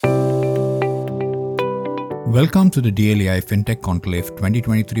Welcome to the DLAI Fintech Conclave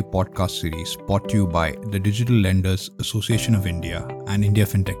 2023 podcast series brought to you by the Digital Lenders Association of India and India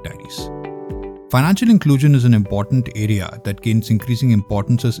Fintech Diaries. Financial inclusion is an important area that gains increasing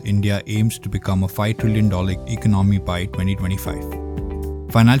importance as India aims to become a $5 trillion economy by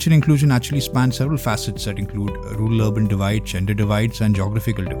 2025. Financial inclusion actually spans several facets that include rural-urban divide, gender divides, and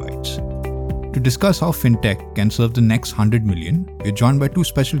geographical divides. To discuss how fintech can serve the next 100 million, we are joined by two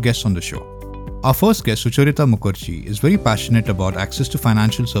special guests on the show. Our first guest, Sucharita Mukherjee, is very passionate about access to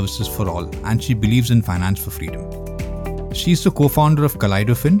financial services for all, and she believes in finance for freedom. She is the co-founder of Conclave,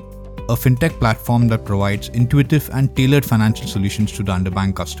 a fintech platform that provides intuitive and tailored financial solutions to the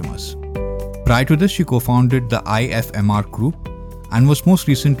underbanked customers. Prior to this, she co-founded the IFMR Group and was most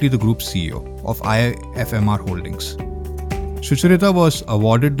recently the group CEO of IFMR Holdings. Sucharita was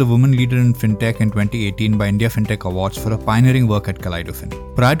awarded the Women Leader in Fintech in 2018 by India Fintech Awards for her pioneering work at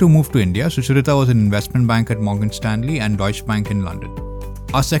Conclave. Prior to move to India, Sucharita was an investment bank at Morgan Stanley and Deutsche Bank in London.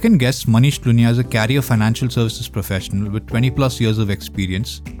 Our second guest, Manish Lunia, is a career financial services professional with 20 plus years of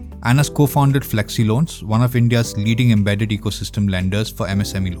experience and has co-founded Flexi Loans, one of India's leading embedded ecosystem lenders for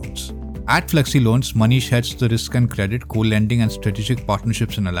MSME loans. At Flexi Loans, Manish heads the risk and credit, co-lending and strategic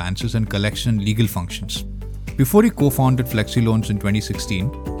partnerships and alliances and collection and legal functions. Before he co-founded Flexi Loans in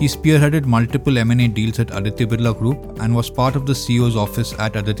 2016, he spearheaded multiple M&A deals at Aditya Birla Group and was part of the CEO's office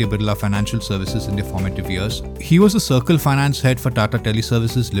at Aditya Birla Financial Services in their formative years. He was the Circle Finance head for Tata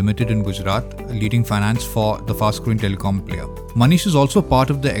Teleservices Limited in Gujarat, leading finance for the fast-growing telecom player. Manish is also part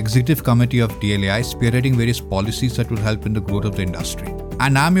of the executive committee of DLAI, spearheading various policies that will help in the growth of the industry.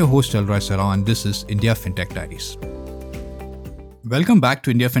 And I'm your host, Elroy Sarao, and this is India Fintech Diaries. Welcome back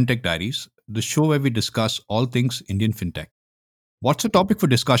to India Fintech Diaries, the show where we discuss all things Indian fintech. What's the topic for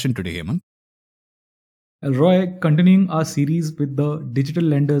discussion today, Hemant? Elroy, continuing our series with the Digital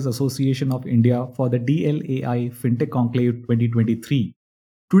Lenders Association of India for the DLAI Fintech Conclave 2023.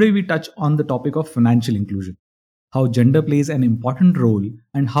 Today we touch on the topic of financial inclusion, how gender plays an important role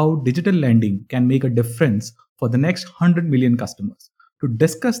and how digital lending can make a difference for the next 100 million customers. To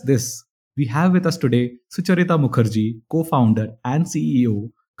discuss this, we have with us today Sucharita Mukherjee, co-founder and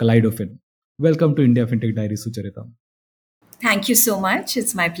CEO, Conclave. Welcome to India Fintech Diaries, Sucharita. Thank you so much.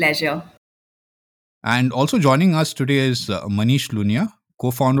 It's my pleasure. And also joining us today is Manish Lunia,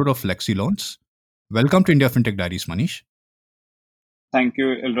 co-founder of Flexi Loans. Welcome to India Fintech Diaries, Manish. Thank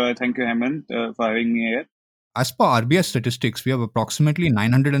you, Elroy. Thank you, Hemant, for having me here. As per RBI statistics, we have approximately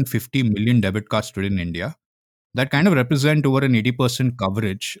 950 million debit cards today in India. That kind of represent over an 80%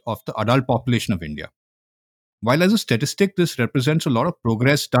 coverage of the adult population of India. While as a statistic, this represents a lot of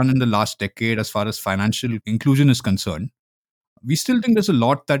progress done in the last decade as far as financial inclusion is concerned, we still think there's a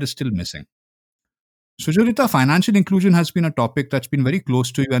lot that is still missing. Sucharita, financial inclusion has been a topic that's been very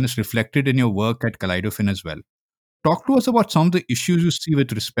close to you and is reflected in your work at Conclave as well. Talk to us about some of the issues you see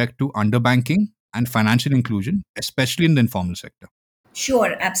with respect to underbanking and financial inclusion, especially in the informal sector.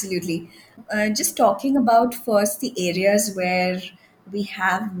 Sure, absolutely. Just talking about first the areas where we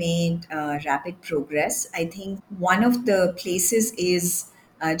have made rapid progress. I think one of the places is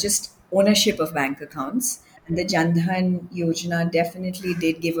just ownership of bank accounts. And the Jan Dhan Yojana definitely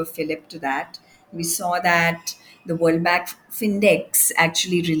did give a fillip to that. We saw that the World Bank Findex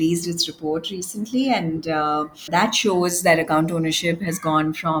actually released its report recently, and that shows that account ownership has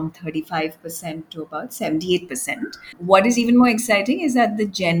gone from 35% to about 78%. What is even more exciting is that the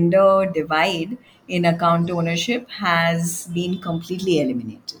gender divide in account ownership has been completely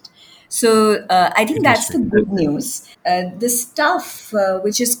eliminated. So I think that's the good news. The stuff,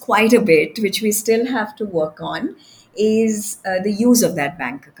 which is quite a bit, which we still have to work on, is the use of that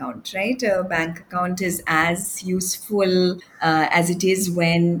bank account, right? A bank account is as useful as it is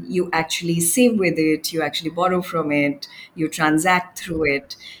when you actually save with it, you actually borrow from it, you transact through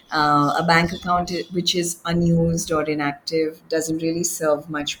it. A bank account which is unused or inactive doesn't really serve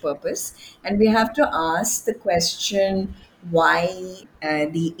much purpose. And we have to ask the question why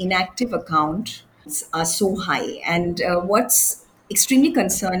the inactive accounts are so high. And what's extremely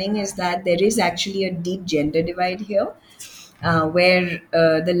concerning is that there is actually a deep gender divide here, where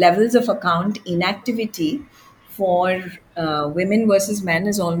the levels of account inactivity for women versus men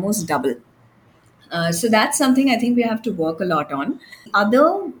is almost double. So that's something I think we have to work a lot on.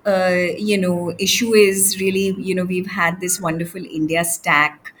 Other, issue is really, we've had this wonderful India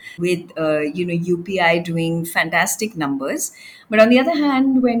stack with, UPI doing fantastic numbers. But on the other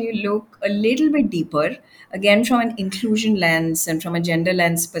hand, when you look a little bit deeper, again, from an inclusion lens and from a gender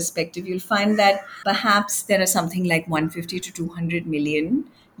lens perspective, you'll find that perhaps there are something like 150 to 200 million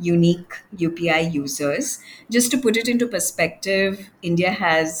unique UPI users. Just to put it into perspective, India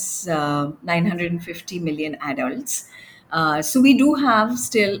has 950 million adults. So we do have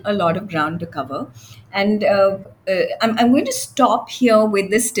still a lot of ground to cover. And I'm going to stop here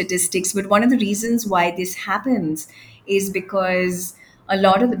with the statistics, but one of the reasons why this happens is because a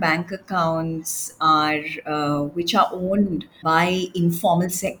lot of the bank accounts are which are owned by informal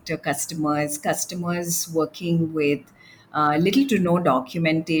sector customers working with little to no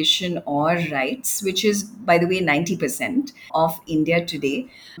documentation or rights, which is, by the way, 90% of India today.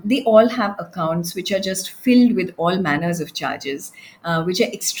 They all have accounts which are just filled with all manners of charges, which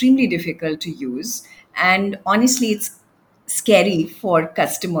are extremely difficult to use. And honestly, it's scary for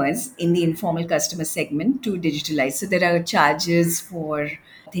customers in the informal customer segment to digitalize. So there are charges for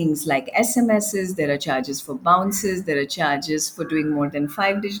things like SMSs, there are charges for bounces, there are charges for doing more than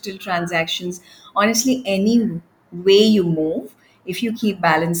 5 digital transactions. Honestly, any way you move, if you keep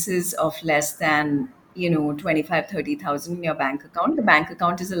balances of less than 25, 30,000 in your bank account, the bank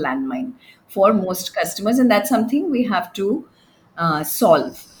account is a landmine for most customers, and that's something we have to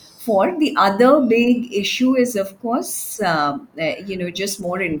solve. For the other big issue is, of course, just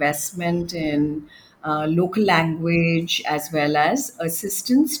more investment in local language as well as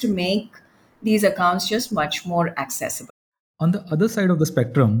assistance to make these accounts just much more accessible. On the other side of the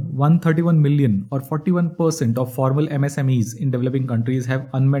spectrum, 131 million or 41% of formal MSMEs in developing countries have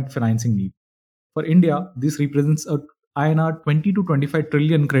unmet financing needs. For India, this represents a INR 20 to 25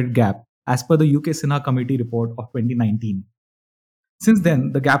 trillion credit gap as per the UK Sinha Committee report of 2019. Since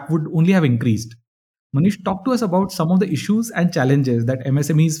then, the gap would only have increased. Manish, talk to us about some of the issues and challenges that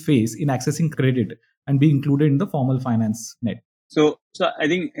MSMEs face in accessing credit and be included in the formal finance net. So I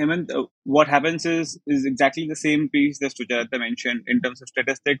think, Hemant, what happens is exactly the same piece that Sujarata mentioned in terms of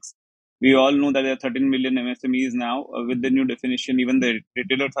statistics. We all know that there are 13 million MSMEs now. With the new definition, even the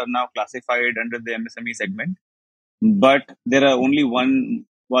retailers are now classified under the MSME segment. But there are only one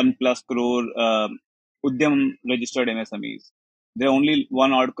plus crore Udyam registered MSMEs. There are only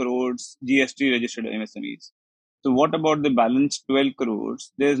 1 odd crores GST registered MSMEs. So what about the balance 12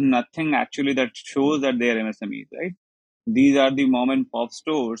 crores? There's nothing actually that shows that they are MSMEs, right? These are the mom and pop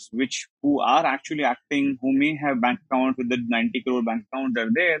stores who are actually acting, who may have bank accounts with the 90 crore bank account are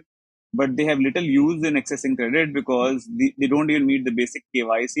there, but they have little use in accessing credit because they don't even meet the basic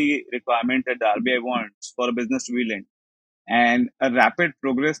KYC requirement that the RBI wants for a business to be lent. And a rapid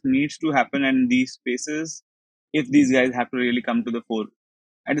progress needs to happen in these spaces if these guys have to really come to the fore.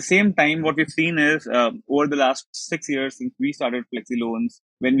 At the same time, what we've seen is over the last 6 years since we started Flexi Loans,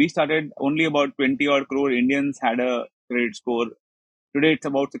 when we started, only about 20 odd crore Indians had a credit score. Today, it's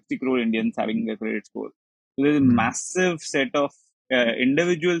about 60 crore Indians having a credit score. So there's a massive set of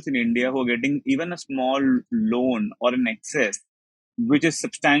individuals in India who are getting even a small loan or an excess, which is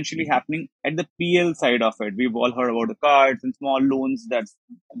substantially happening at the PL side of it. We've all heard about the cards and small loans that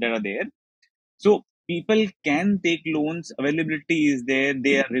are there. So people can take loans, availability is there,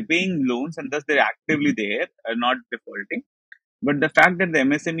 they are repaying loans, and thus they're actively there, not defaulting. But the fact that the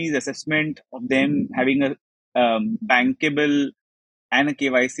MSME's assessment of them having a bankable and a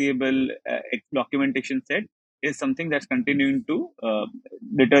KYCable documentation set is something that's continuing to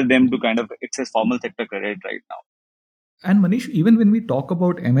deter them to kind of access formal sector credit right now. And Manish, even when we talk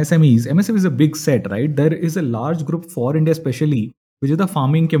about MSMEs, MSME is a big set, right? There is a large group for India, especially, which is the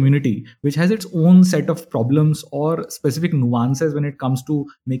farming community, which has its own set of problems or specific nuances when it comes to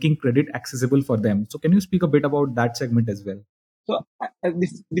making credit accessible for them. So, can you speak a bit about that segment as well? So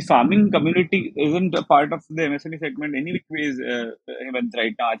the farming community isn't a part of the MSME segment any which ways, Hemant,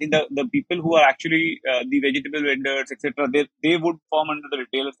 right now. I think the people who are actually the vegetable vendors, etc., they would form under the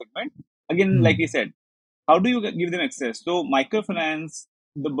retailer segment. Again, like you said, how do you give them access? So microfinance,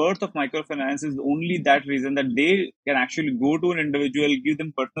 the birth of microfinance is only that reason that they can actually go to an individual, give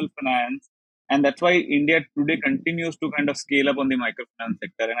them personal finance. And that's why India today continues to kind of scale up on the microfinance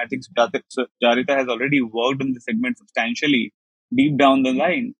sector. And I think Jarita has already worked on the segment substantially deep down the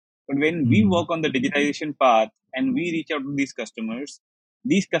line. But when we work on the digitization path and we reach out to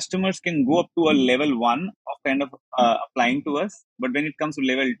these customers can go up to a level 1 of kind of applying to us. But when it comes to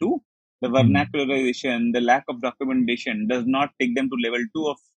level 2, the vernacularization, the lack of documentation does not take them to level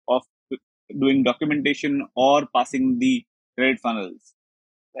 2 of doing documentation or passing the credit funnels.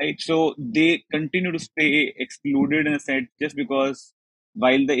 Right. So they continue to stay excluded in a sense just because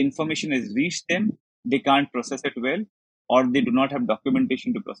while the information has reached them, they can't process it well or they do not have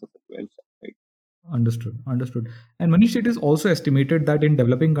documentation to process it well. Right. Understood. And Manish, it is also estimated that in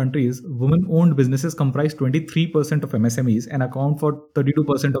developing countries, women-owned businesses comprise 23% of MSMEs and account for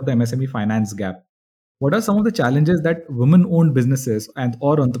 32% of the MSME finance gap. What are some of the challenges that women-owned businesses and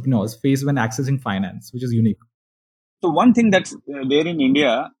or entrepreneurs face when accessing finance, which is unique? So one thing that's there in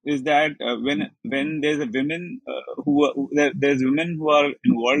India is that when there's a women there's women who are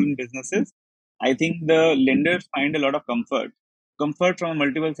involved in businesses, I think the lenders find a lot of comfort from a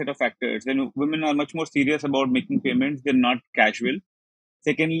multiple set of factors. When women are much more serious about making payments, they're not casual.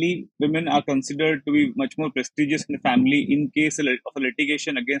 Secondly, women are considered to be much more prestigious in the family. In case of a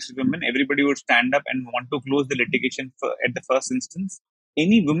litigation against women, everybody would stand up and want to close the litigation at the first instance.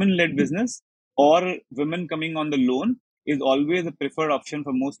 Any women-led business or women coming on the loan is always a preferred option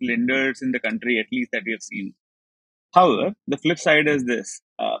for most lenders in the country, at least that we have seen. However, the flip side is this: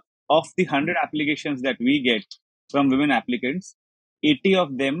 of the 100 applications that we get from women applicants, 80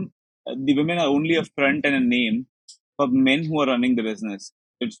 of them, the women are only a front and a name for men who are running the business.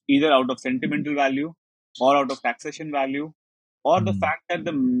 It's either out of sentimental value or out of taxation value, or the Mm. fact that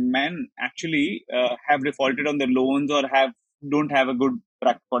the men actually have defaulted on their loans or don't have a good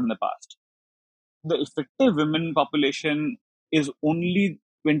track record in the past. The effective women population is only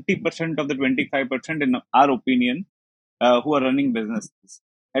 20% of the 25%, in our opinion, who are running businesses.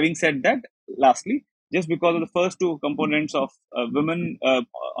 Having said that, lastly, just because of the first two components of women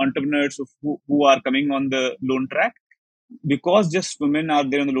entrepreneurs who are coming on the loan track, because just women are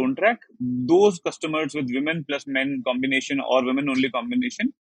there on the loan track, those customers with women plus men combination or women only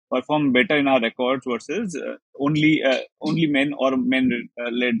combination perform better in our records versus only men or men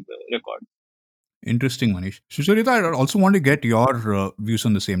led record. Interesting, Manish. Sucharita, I also want to get your views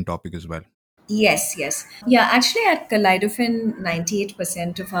on the same topic as well. Yes, yes. Yeah, actually, at Kaleidofin,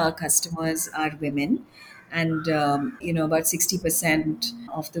 98% of our customers are women. And, about 60%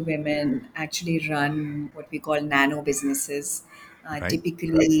 of the women actually run what we call nano businesses, Right.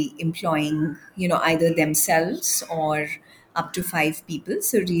 typically employing, either themselves or up to five people.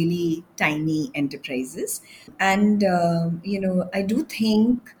 So, really tiny enterprises. And, I do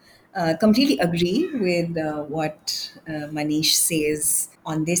think completely agree with what Manish says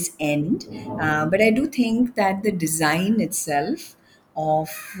on this end. But I do think that the design itself of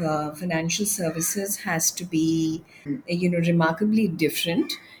financial services has to be, remarkably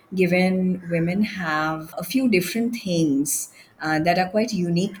different, given women have a few different things that are quite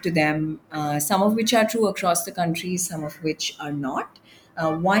unique to them, some of which are true across the country, some of which are not.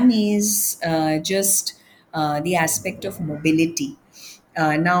 One is just the aspect of mobility.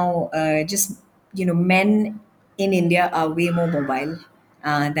 Now, just men in India are way more mobile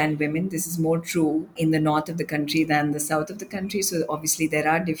than women. This is more true in the north of the country than the south of the country. So obviously there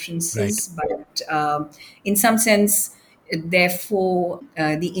are Right. differences, but in some sense, therefore,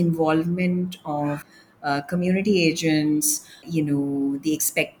 the involvement of community agents, the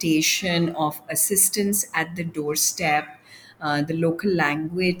expectation of assistance at the doorstep, the local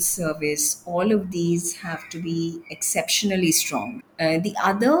language service, all of these have to be exceptionally strong. The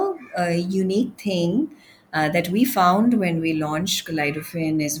other unique thing that we found when we launched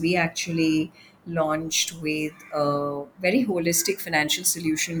Kaleidofin is we actually launched with a very holistic financial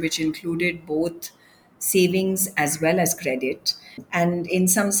solution, which included both savings as well as credit. And in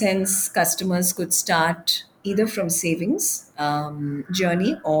some sense, customers could start either from savings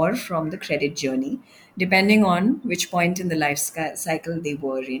journey or from the credit journey, depending on which point in the cycle they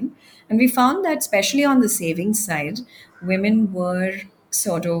were in. And we found that, especially on the savings side, women were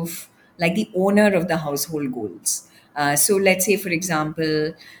sort of like the owner of the household goals. So let's say, for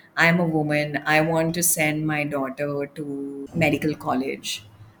example, I'm a woman, I want to send my daughter to medical college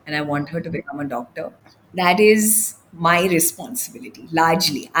and I want her to become a doctor. That is my responsibility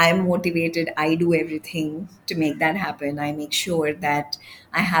largely. I'm motivated, I do everything to make that happen. I make sure that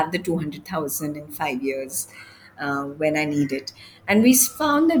I have the 200,000 in 5 years when I need it. And we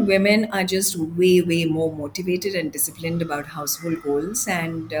found that women are just way more motivated and disciplined about household goals,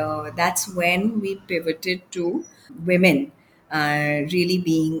 and that's when we pivoted to women really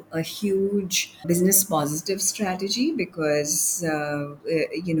being a huge business positive strategy, because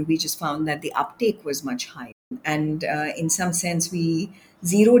we just found that the uptake was much higher. And in some sense, we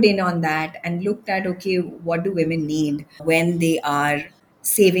zeroed in on that and looked at, okay, what do women need when they are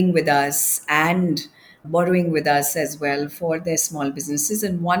saving with us and borrowing with us as well for their small businesses.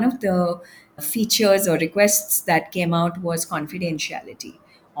 And one of the features or requests that came out was confidentiality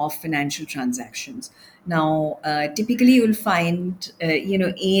of financial transactions. Now, typically you'll find,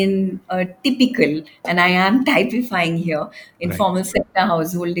 in a typical, and I am typifying here, Right. informal sector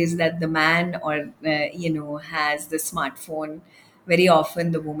household, is that the man or, has the smartphone. Very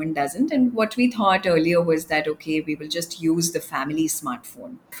often the woman doesn't. And what we thought earlier was that, okay, we will just use the family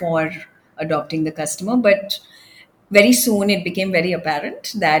smartphone for adopting the customer. But very soon it became very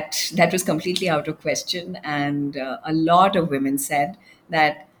apparent that that was completely out of question, and a lot of women said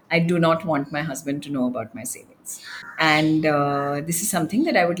that I do not want my husband to know about my savings, and this is something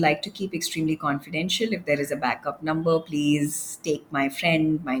that I would like to keep extremely confidential. If there is a backup number, please take my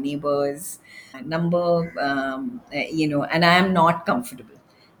friend, my neighbor's number, and I am not comfortable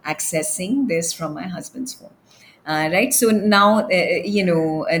accessing this from my husband's phone. Right. So now,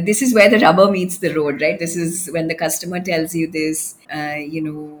 this is where the rubber meets the road, right? This is when the customer tells you this,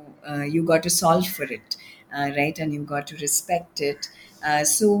 you got to solve for it, right? And you got to respect it.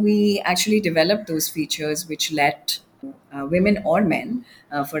 So we actually developed those features which let women or men,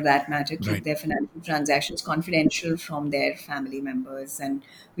 for that matter, keep Right. their financial transactions confidential from their family members. And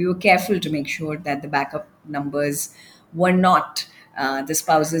we were careful to make sure that the backup numbers were not the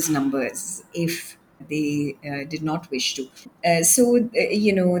spouse's numbers if they did not wish to.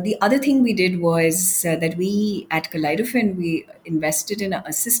 The other thing we did was that we at Kaleidofin, we invested in an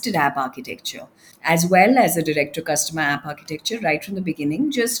assisted app architecture as well as a direct to customer app architecture right from the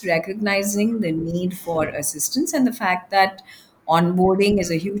beginning, just recognizing the need for assistance and the fact that onboarding is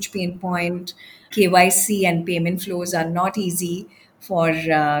a huge pain point. KYC and payment flows are not easy for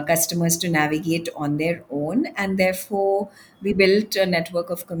customers to navigate on their own. And therefore, we built a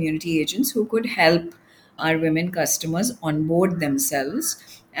network of community agents who could help our women customers onboard themselves.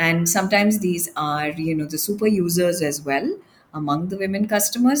 And sometimes these are, the super users as well among the women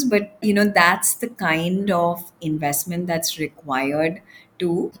customers. But, that's the kind of investment that's required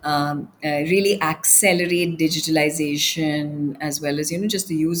to really accelerate digitalization as well as, just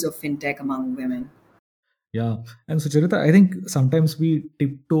the use of fintech among women. Yeah. And Sucharita, I think sometimes we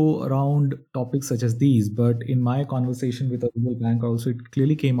tiptoe around topics such as these, but in my conversation with a rural bank also, it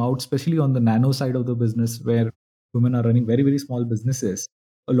clearly came out, especially on the nano side of the business where women are running very, very small businesses.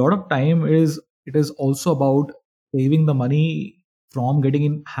 A lot of time it is also about saving the money from getting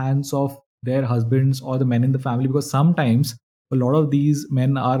in hands of their husbands or the men in the family, because sometimes a lot of these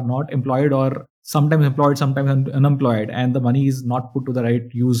men are not employed, or sometimes employed, sometimes unemployed, and the money is not put to the right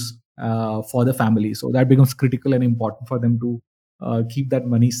use for the family. So that becomes critical and important for them to keep that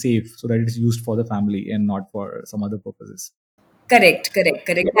money safe so that it is used for the family and not for some other purposes. Correct, correct,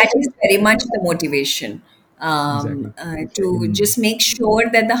 correct. That is very much the motivation, Exactly. to Mm, just make sure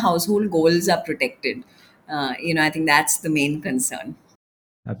that the household goals are protected. I think that's the main concern.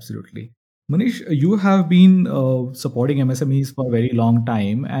 absolutely. Manish, you have been supporting MSMEs for a very long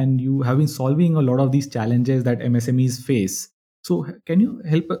time, and you have been solving a lot of these challenges that MSMEs face. So, can you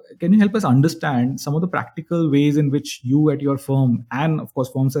help us understand some of the practical ways in which you at your firm, and of course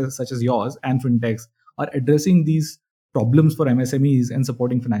firms such as yours and fintechs, are addressing these problems for MSMEs and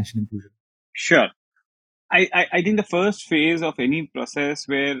supporting financial inclusion? Sure. I think the first phase of any process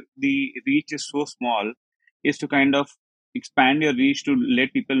where the reach is so small is to kind of expand your reach to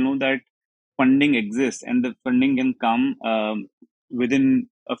let people know that funding exists and the funding can come within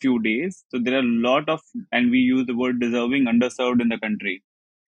a few days. So there are a lot of, and we use the word deserving, underserved in the country.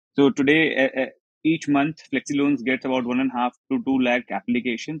 So today, each month, Flexi Loans gets about 1.5 to 2 lakh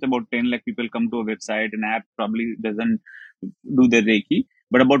applications. About 10 lakh people come to a website. An app probably doesn't do the Reiki,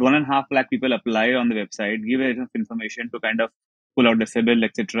 but about 1.5 lakh people apply on the website, give enough information to kind of pull out the CIBIL,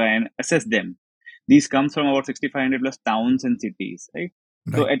 etc., and assess them. These comes from about 6,500 plus towns and cities, right?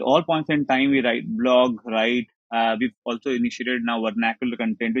 So Right. at all points in time, we write blog, write. We've also initiated now vernacular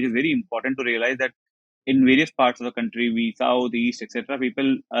content, which is very important to realize that in various parts of the country, we south, east, etc.,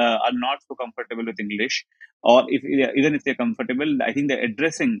 people are not so comfortable with English, or if even if they're comfortable, I think they're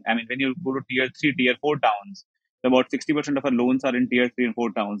addressing. I mean, when you go to tier three, tier four towns, about 60% of our loans are in tier three and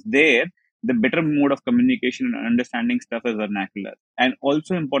four towns. There, the better mode of communication and understanding stuff is vernacular. And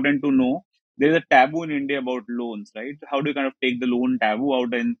also important to know, there is a taboo in India about loans, right? How do you kind of take the loan taboo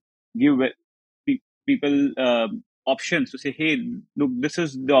out and give people options to say, hey, look, this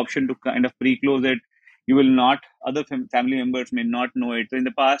is the option to kind of pre-close it. You will not, other family members may not know it. So in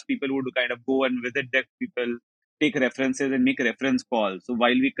the past, people would kind of go and visit their people, take references and make reference calls. So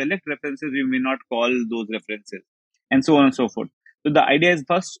while we collect references, we may not call those references, and so on and so forth. So the idea is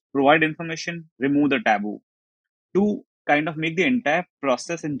first provide information, remove the taboo, to kind of make the entire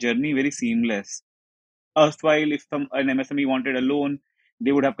process and journey very seamless. Erstwhile, if an MSME wanted a loan,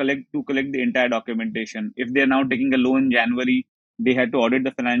 they would have collect the entire documentation. If they are now taking a loan in January, they had to audit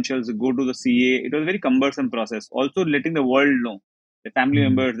the financials, go to the CA. It was a very cumbersome process. Also, letting the world know, the family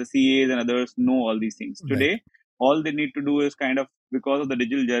Mm, members, the CAs, and others know all these things. Right. Today, all they need to do is kind of, because of the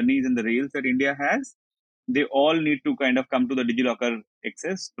digital journeys and the rails that India has, they all need to kind of come to the DigiLocker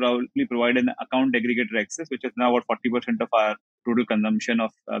access, probably provide an account aggregator access, which is now about 40% of our total consumption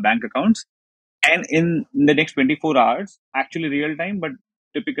of bank accounts, And in the next 24 hours, actually real time, but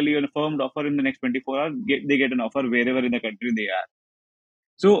typically on a firmed offer in the next 24 hours, they get an offer wherever in the country they are.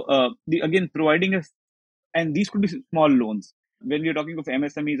 So again, providing us, and these could be small loans. When we're talking of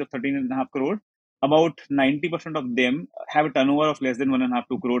MSMEs of 13.5 crore, about 90% of them have a turnover of less than 1.5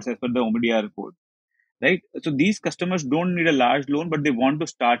 2 crores as per the OMDR report, right? So these customers don't need a large loan, but they want to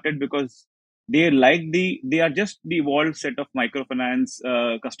start it because they are just the evolved set of microfinance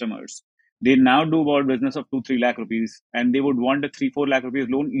customers. They now do about business of 2 3 lakh rupees, and they would want a 3 4 lakh rupees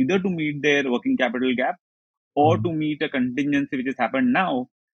loan either to meet their working capital gap or to Mm. meet a contingency which has happened now,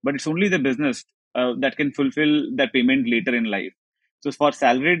 but it's only the business that can fulfill that payment later in life. So for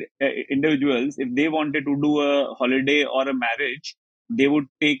salaried individuals, if they wanted to do a holiday or a marriage, they would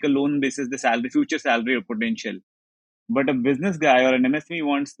take a loan basis the salary, future salary or potential. But a business guy or an MSME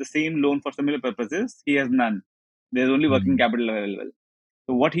wants the same loan for similar purposes. He has none. There's only working Mm. capital available.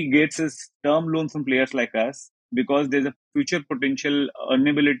 So what he gets is term loans from players like us because there's a future potential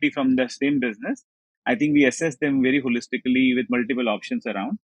earnability from the same business. I think we assess them very holistically with multiple options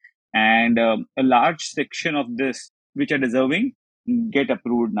around, and a large section of this which are deserving get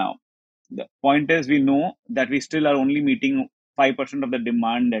approved now. The point is, we know that we still are only meeting 5% of the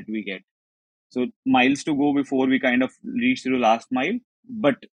demand that we get. So miles to go before we kind of reach to the last mile.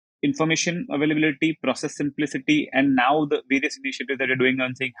 But information availability, process simplicity, and now the various initiatives that are doing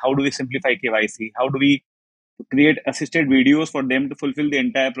on saying how do we simplify KYC, how do we create assisted videos for them to fulfill the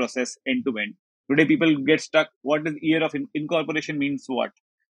entire process end to end. Today, people get stuck. What is year of incorporation means what,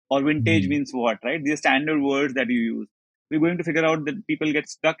 or vintage Mm. means what, right? These are standard words that you use. We're going to figure out that people get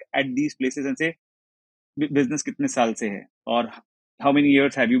stuck at these places and say, business kitne saal se hai, or how many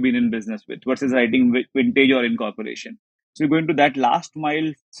years have you been in business with, versus writing vintage or incorporation. So we're going to that last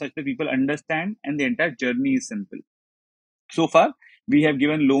mile such that people understand and the entire journey is simple. So far, we have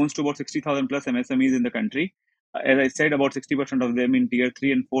given loans to about 60,000 plus MSMEs in the country. As I said, about 60% of them in tier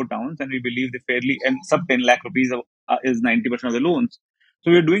 3 and 4 towns, and we believe the fairly and sub 10 lakh rupees is 90% of the loans.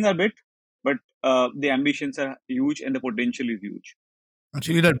 So we're doing our bit, but the ambitions are huge and the potential is huge.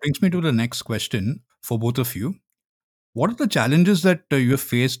 Actually, that brings me to the next question for both of you. What are the challenges that you have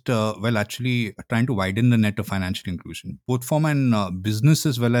faced while actually trying to widen the net of financial inclusion, both from an business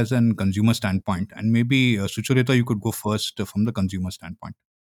as well as an consumer standpoint? And maybe, Sucharita, you could go first from the consumer standpoint.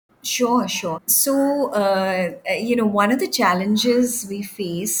 Sure, sure. So, one of the challenges we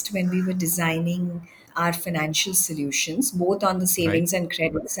faced when we were designing our financial solutions, both on the Right, savings and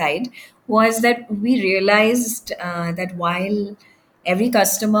credit side, was that we realized that while every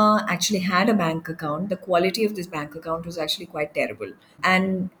customer actually had a bank account, the quality of this bank account was actually quite terrible.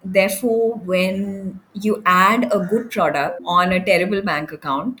 And therefore, when you add a good product on a terrible bank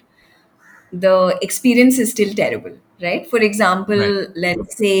account, the experience is still terrible, right? For right, example,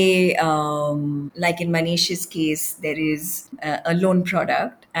 let's say, like in Manish's case, there is a loan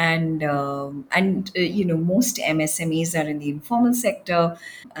product, and most MSMEs are in the informal sector.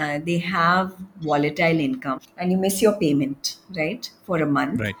 They have volatile income, and you miss your payment, right, for a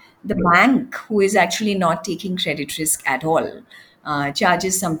month. right. The bank, who is actually not taking credit risk at all,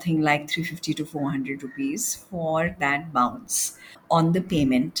 charges something like 350 to 400 rupees for that bounce on the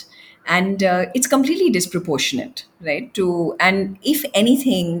payment. And it's completely disproportionate, right? To And if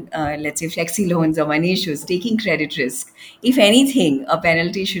anything, let's say flexi loans or money issues taking credit risk, if anything, a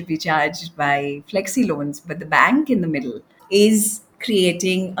penalty should be charged by flexi loans, but the bank in the middle is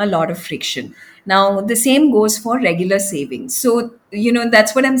creating a lot of friction. Now, the same goes for regular savings. So,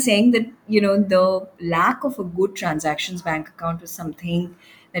 that's what I'm saying, that, the lack of a good transactions bank account was something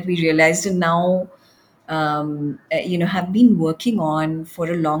that we realized. And now, have been working on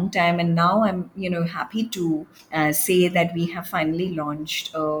for a long time. And now I'm, happy to say that we have finally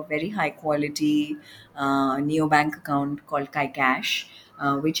launched a very high quality neobank account called Kai Cash,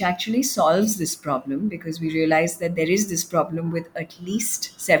 which actually solves this problem, because we realize that there is this problem with at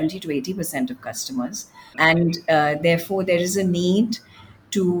least 70 to 80% of customers. And therefore, there is a need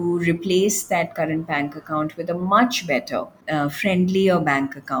to replace that current bank account with a much better, friendlier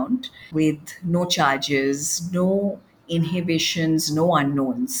bank account with no charges, no inhibitions, no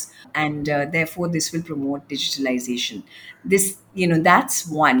unknowns. And therefore, this will promote digitalization. That's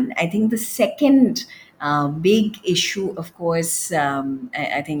one. I think the second big issue, of course,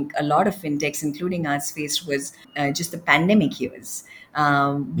 I think a lot of fintechs, including us, faced was just the pandemic years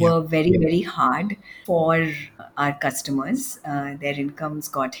Yeah. were very, very hard for our customers. Their incomes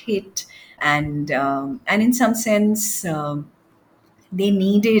got hit, and in some sense, they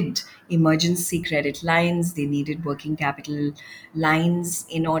needed emergency credit lines, they needed working capital lines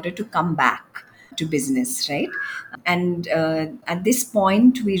in order to come back. to business, right? And at this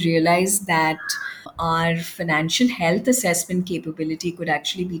point, we realized that our financial health assessment capability could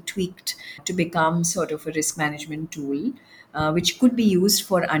actually be tweaked to become sort of a risk management tool, which could be used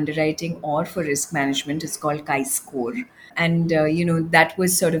for underwriting or for risk management. It's called Chi-Score. And, that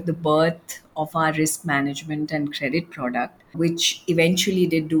was sort of the birth of our risk management and credit product, which eventually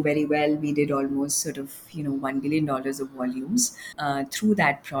did do very well. We did almost sort of, $1 billion of volumes through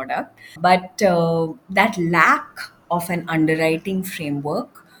that product. But that lack of an underwriting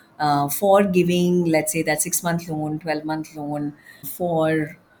framework for giving, let's say, that 6-month loan, 12-month loan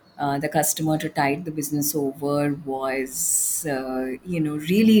for the customer to tide the business over was,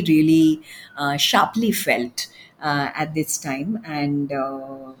 really, really sharply felt at this time. And,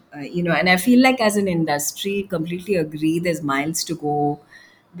 and I feel like as an industry, completely agree, there's miles to go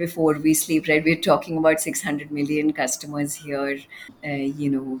before we sleep, right? We're talking about 600 million customers here.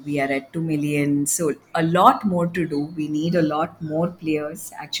 We are at 2 million. So a lot more to do. We need a lot more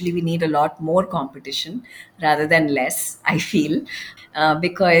players. Actually, we need a lot more competition rather than less, I feel,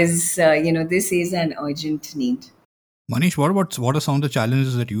 because, this is an urgent need. Manish, what are some of the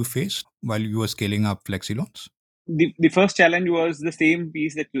challenges that you faced while you were scaling up Flexi loans? The first challenge was the same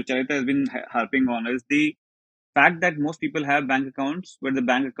piece that Sucharita has been harping on, is the fact that most people have bank accounts, but the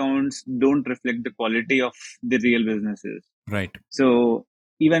bank accounts don't reflect the quality of the real businesses. Right. So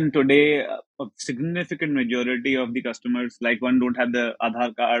even today, a significant majority of the customers, like one, don't have the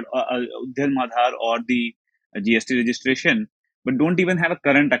Aadhaar card, Dharm Aadhaar, or the GST registration, but don't even have a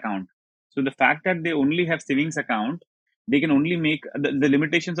current account. So the fact that they only have savings account, they can only make the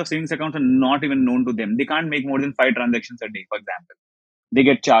limitations of savings accounts are not even known to them. They can't make more than 5 transactions a day, for example. They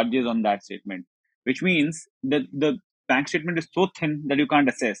get charges on that statement, which means that the bank statement is so thin that you can't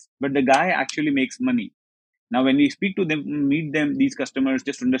assess, but the guy actually makes money. Now, when we speak to them, meet them, these customers,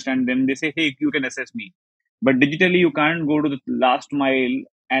 just understand them, they say, hey, you can assess me. But digitally, you can't go to the last mile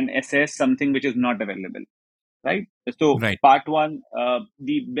and assess something which is not available, right? So, Right. part one,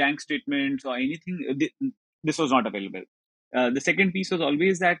 the bank statements or anything, this was not available. The second piece was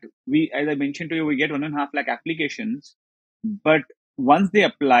always that we, as I mentioned to you, we get 1.5 lakh applications, but once they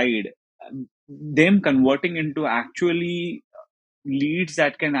applied, them converting into actually leads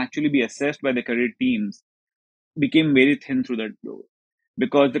that can actually be assessed by the credit teams became very thin through that door,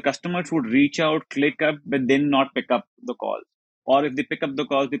 because the customers would reach out, click up, but then not pick up the calls. Or if they pick up the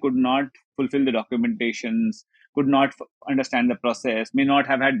calls, they could not fulfill the documentations, could not understand the process, may not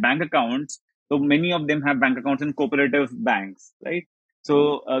have had bank accounts. So many of them have bank accounts in cooperative banks, right?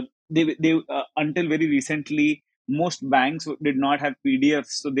 So they until very recently, most banks did not have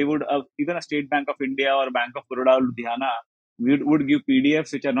PDFs. So they would, even a State Bank of India or Bank of Baroda or Ludhiana would give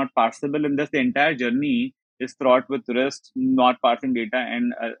PDFs which are not parsable, and thus the entire journey is fraught with risks, not parsing data,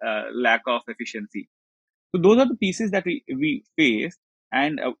 and lack of efficiency. So those are the pieces that we face,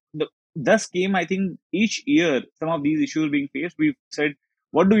 and thus came, I think, each year some of these issues being faced. We've said,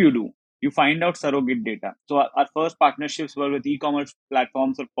 what do? You find out surrogate data. So our first partnerships were with e-commerce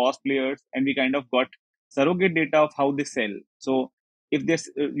platforms or POS players, and we kind of got surrogate data of how they sell. So if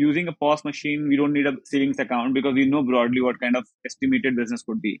they're using a POS machine, we don't need a savings account because we know broadly what kind of estimated business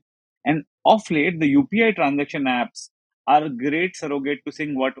could be. And of late, the UPI transaction apps are a great surrogate to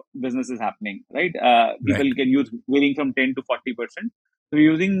seeing what business is happening, right? People Right. can use varying from 10 to 40%. So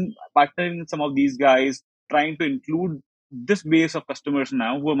we're using partnering some of these guys, trying to include this base of customers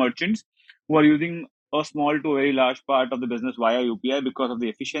now who are merchants, who are using a small to a very large part of the business via UPI because of the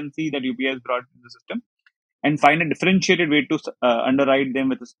efficiency that UPI has brought to the system, and find a differentiated way to underwrite them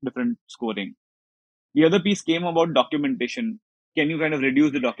with a different scoring. The other piece came about documentation. Can you kind of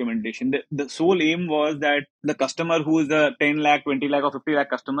reduce the documentation? The sole aim was that the customer who is a 10 lakh, 20 lakh, or 50 lakh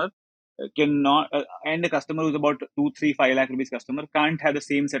customer cannot, and the customer who's about 2, 3, 5 lakh rupees customer can't have the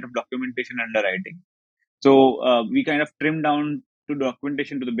same set of documentation underwriting. So we kind of trim down to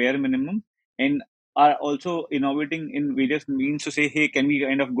documentation to the bare minimum, and are also innovating in various means to say, hey, can we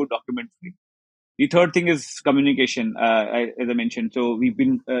kind of go document free? The third thing is communication, as I mentioned. So we've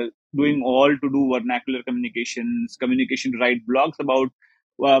been doing all to do vernacular communications, communication to write blogs about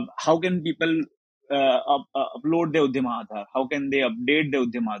how can people upload their Udyam Aadhaar, how can they update their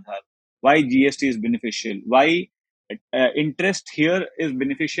Udyam Aadhaar, why GST is beneficial, why interest here is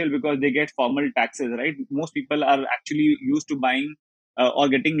beneficial because they get formal taxes, right? Most people are actually used to buying or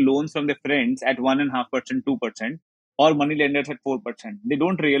getting loans from their friends at 1.5%, 2%, or money lenders at 4%. They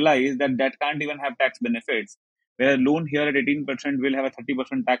don't realize that that can't even have tax benefits. Where a loan here at 18% will have a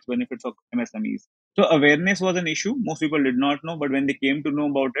 30% tax benefits of MSMEs. So awareness was an issue. Most people did not know, but when they came to know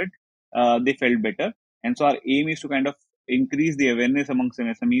about it, they felt better. And so our aim is to kind of increase the awareness amongst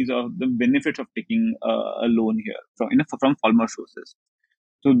MSMEs of the benefits of taking a loan here from formal sources.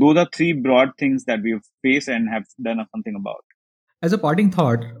 So those are three broad things that we've faced and have done something about. As a parting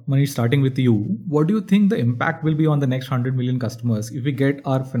thought, Manish, starting with you, what do you think the impact will be on the next 100 million customers if we get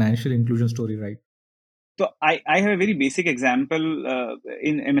our financial inclusion story right? So I have a very basic example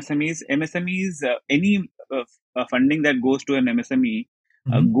in MSMEs. MSMEs, any funding that goes to an MSME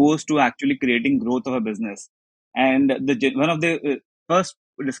Mhm. goes to actually creating growth of a business. And one of the first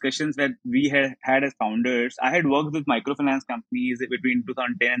discussions that we had as founders, I had worked with microfinance companies between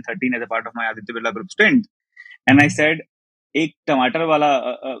 2010 and 13 as a part of my Aditya Birla Group stint. And I Mhm. said, एक टमाटर वाला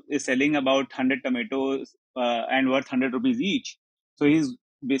is selling about 100 tomatoes and worth 100 rupees each. So he's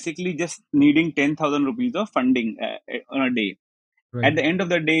basically just needing 10,000 rupees of funding on a day. At Right. the end of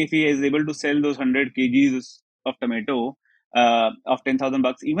the day, if he is able to sell those 100 kgs of tomato of 10,000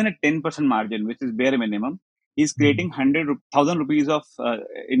 bucks, even at 10% margin, which is bare minimum, he's creating Mhm. 100,000 rupees of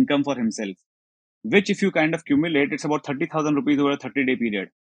income for himself, which if you kind of cumulate, it's about 30,000 rupees over a 30-day period.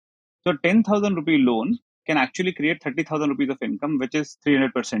 So 10,000 rupee loan can actually create 30,000 rupees of income, which is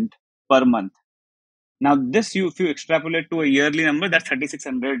 300% per month. Now, if you extrapolate to a yearly number, that's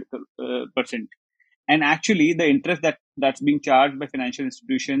 3,600%. And actually, the interest that's being charged by financial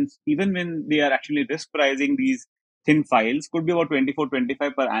institutions, even when they are actually risk pricing these thin files, could be about 24,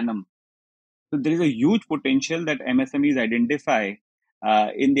 25 per annum. So there is a huge potential that MSMEs identify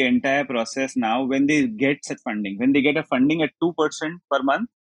in the entire process now when they get such funding. When they get a funding at 2% per month,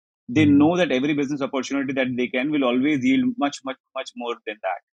 they Mhm. know that every business opportunity that they can will always yield much, much, much more than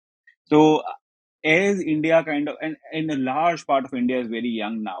that. So, as India and a large part of India is very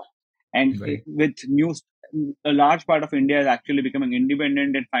young now, and Right. with a large part of India is actually becoming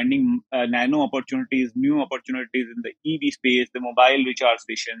independent and finding nano opportunities, new opportunities in the EV space, the mobile recharge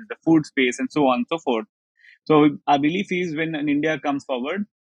stations, the food space, and so on and so forth. So our belief is when an India comes forward,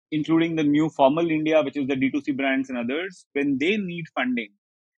 including the new formal India, which is the D2C brands and others, when they need funding,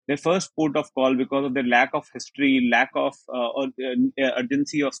 their first port of call because of their lack of history, lack of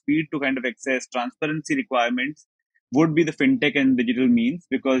urgency of speed to kind of access transparency requirements would be the fintech and digital means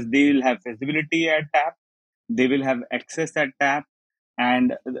because they will have visibility at tap, they will have access at tap,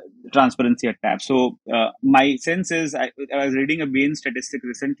 and transparency at tap. So my sense is I was reading a Bain statistic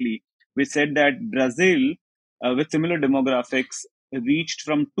recently which said that Brazil, with similar demographics, reached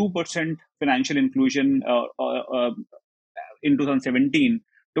from 2% financial inclusion in 2017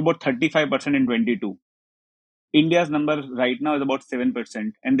 to about 35% in 22. India's number right now is about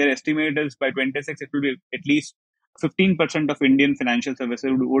 7%, and their estimate is by 26 it will be at least 15% of Indian financial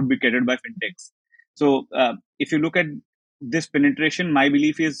services would be catered by fintechs. So, if you look at this penetration, my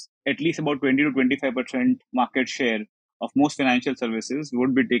belief is at least about 20 to 25% market share of most financial services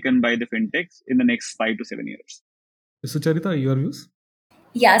would be taken by the fintechs in the next 5 to 7 years. So, Charita, your views?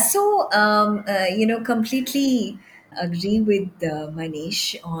 Yeah, so completely agree with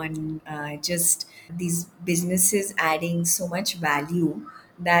Manish on just these businesses adding so much value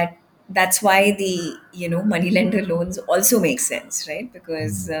that that's why the moneylender loans also make sense, right?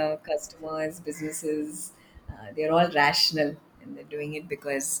 Because Mhm. customers, businesses, they're all rational and they're doing it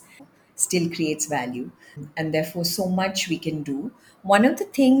because still creates value, and therefore so much we can do. One of the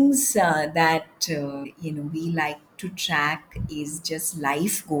things that we like to track is just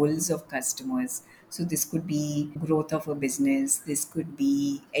life goals of customers. So this could be growth of a business, this could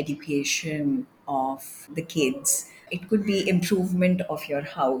be education of the kids, it could be improvement of your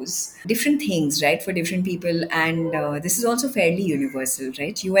house, different things, right, for different people. And this is also fairly universal,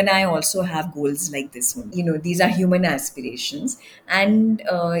 right? You and I also have goals like this one. These are human aspirations. And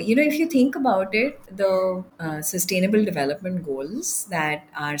if you think about it, the sustainable development goals that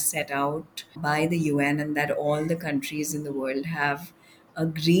are set out by the UN and that all the countries in the world have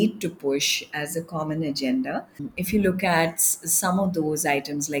agreed to push as a common agenda. If you look at some of those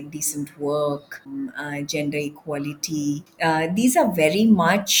items like decent work, gender equality, these are very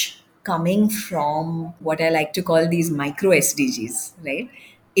much coming from what I like to call these micro SDGs, right?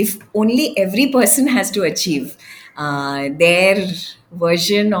 If only every person has to achieve their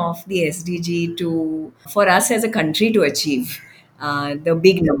version of the SDG to for us as a country to achieve the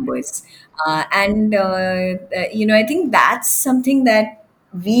big numbers. I think that's something that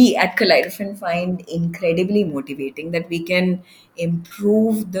we at Calliope find incredibly motivating, that we can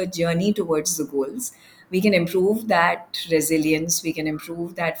improve the journey towards the goals. We can improve that resilience, we can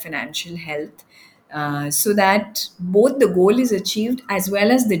improve that financial health, so that both the goal is achieved as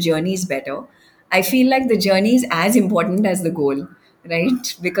well as the journey is better. I feel like the journey is as important as the goal,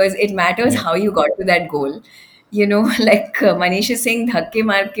 right? Because it matters Yeah. how you got to that goal. Like Manish is saying, dhakke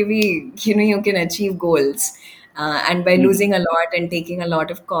maar ke bhi, you can achieve goals. and by Mhm. losing a lot and taking a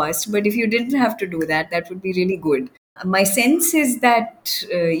lot of cost. But if you didn't have to do that, that would be really good. My sense is that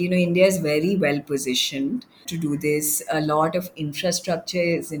India is very well positioned to do this. A lot of infrastructure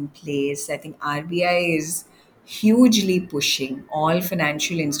is in place. I think RBI is hugely pushing all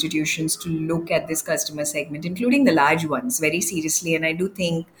financial institutions to look at this customer segment, including the large ones, very seriously. And I do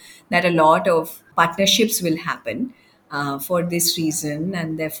think that a lot of partnerships will happen for this reason,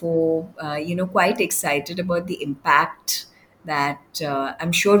 and therefore, quite excited about the impact that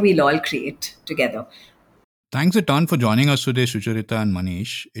I'm sure we'll all create together. Thanks a ton for joining us today, Sucharita and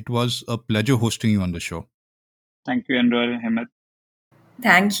Manish. It was a pleasure hosting you on the show. Thank you, Enroy Hemant.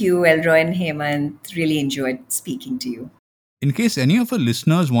 Thank you, Elroy and Hemant. Really enjoyed speaking to you. In case any of our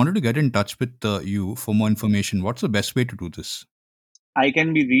listeners wanted to get in touch with you for more information, what's the best way to do this? I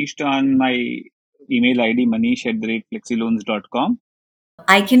can be reached on my email ID manish@flexiloans.com.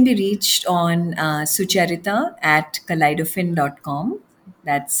 I can be reached on Sucharita at kaleidofin.com.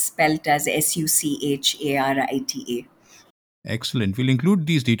 That's spelt as Sucharita. Excellent. We'll include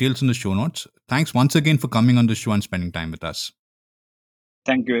these details in the show notes. Thanks once again for coming on the show and spending time with us.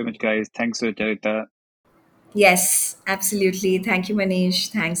 Thank you very much, guys. Thanks, Charita. Yes, absolutely. Thank you, Manish.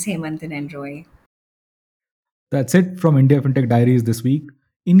 Thanks, Hemant and Elroy. That's it from India FinTech Diaries this week.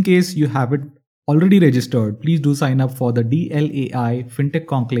 In case you haven't already registered, please do sign up for the DLAI Fintech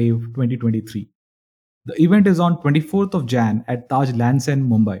Conclave 2023. The event is on 24th of Jan at Taj Lands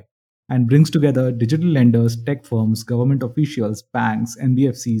End, Mumbai, and brings together digital lenders, tech firms, government officials, banks,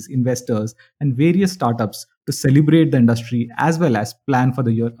 NBFCs, investors, and various startups to celebrate the industry as well as plan for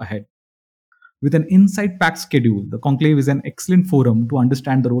the year ahead. With an insight packed schedule, the Conclave is an excellent forum to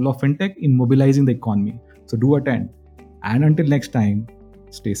understand the role of fintech in mobilizing the economy. So do attend. And until next time,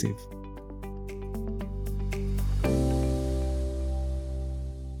 stay safe.